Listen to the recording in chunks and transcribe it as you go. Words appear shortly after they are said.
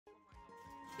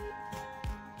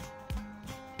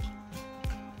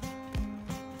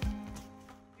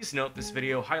Please note this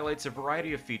video highlights a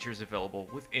variety of features available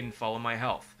within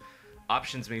FollowMyHealth.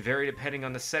 Options may vary depending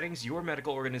on the settings your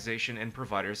medical organization and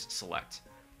providers select.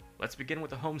 Let's begin with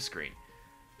the home screen.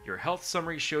 Your health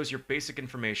summary shows your basic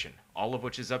information, all of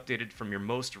which is updated from your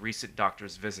most recent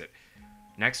doctor's visit.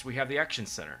 Next, we have the Action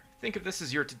Center. Think of this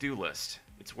as your to-do list.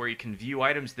 It's where you can view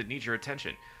items that need your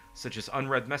attention, such as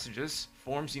unread messages,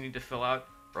 forms you need to fill out,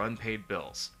 or unpaid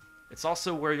bills. It's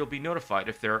also where you'll be notified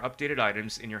if there are updated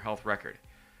items in your health record.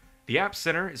 The App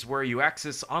Center is where you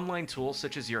access online tools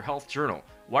such as your health journal,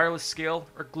 wireless scale,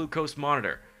 or glucose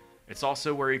monitor. It's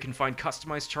also where you can find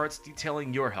customized charts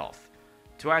detailing your health.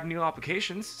 To add new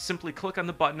applications, simply click on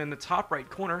the button in the top right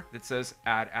corner that says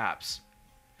Add Apps.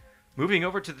 Moving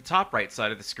over to the top right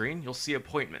side of the screen, you'll see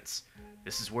Appointments.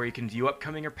 This is where you can view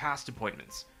upcoming or past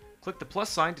appointments. Click the plus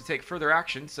sign to take further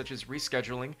action such as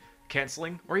rescheduling,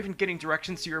 canceling, or even getting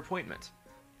directions to your appointment.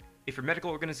 If your medical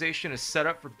organization is set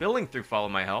up for billing through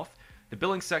FollowMyHealth, the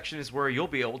billing section is where you'll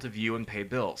be able to view and pay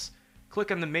bills.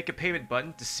 Click on the Make a Payment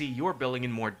button to see your billing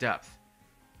in more depth.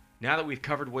 Now that we've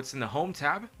covered what's in the Home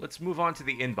tab, let's move on to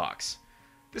the Inbox.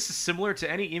 This is similar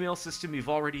to any email system you've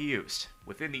already used.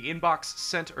 Within the Inbox,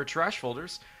 Sent, or Trash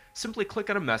folders, simply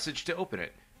click on a message to open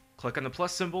it. Click on the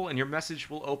plus symbol and your message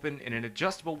will open in an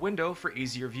adjustable window for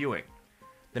easier viewing.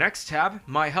 The next tab,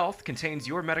 My Health, contains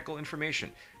your medical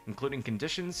information, including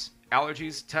conditions,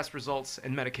 allergies, test results,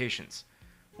 and medications.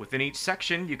 Within each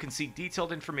section, you can see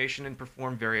detailed information and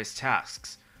perform various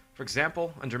tasks. For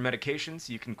example, under medications,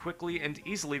 you can quickly and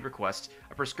easily request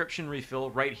a prescription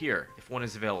refill right here if one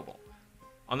is available.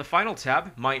 On the final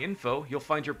tab, My Info, you'll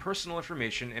find your personal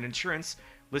information and insurance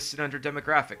listed under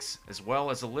demographics, as well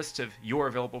as a list of your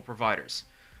available providers.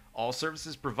 All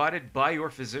services provided by your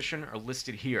physician are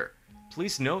listed here.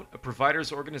 Please note, a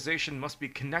provider's organization must be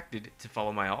connected to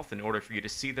FollowMyHealth in order for you to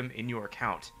see them in your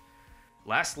account.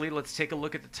 Lastly, let's take a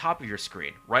look at the top of your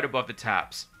screen, right above the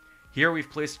tabs. Here we've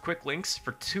placed quick links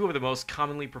for two of the most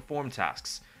commonly performed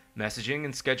tasks, messaging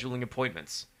and scheduling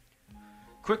appointments.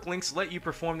 Quick links let you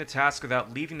perform the task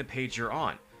without leaving the page you're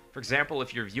on. For example,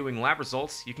 if you're viewing lab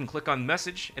results, you can click on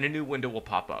Message and a new window will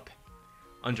pop up.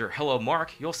 Under Hello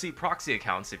Mark, you'll see proxy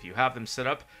accounts if you have them set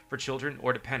up for children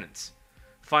or dependents.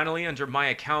 Finally, under My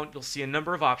Account, you'll see a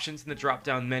number of options in the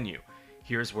drop-down menu.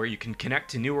 Here's where you can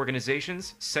connect to new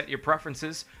organizations, set your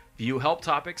preferences, view help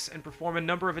topics, and perform a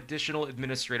number of additional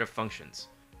administrative functions.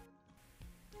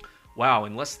 Wow,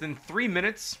 in less than 3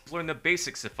 minutes, learn the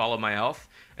basics of FollowMyHealth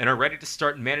and are ready to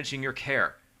start managing your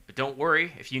care. But don't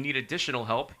worry, if you need additional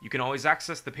help, you can always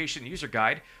access the patient user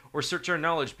guide or search our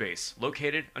knowledge base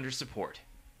located under Support.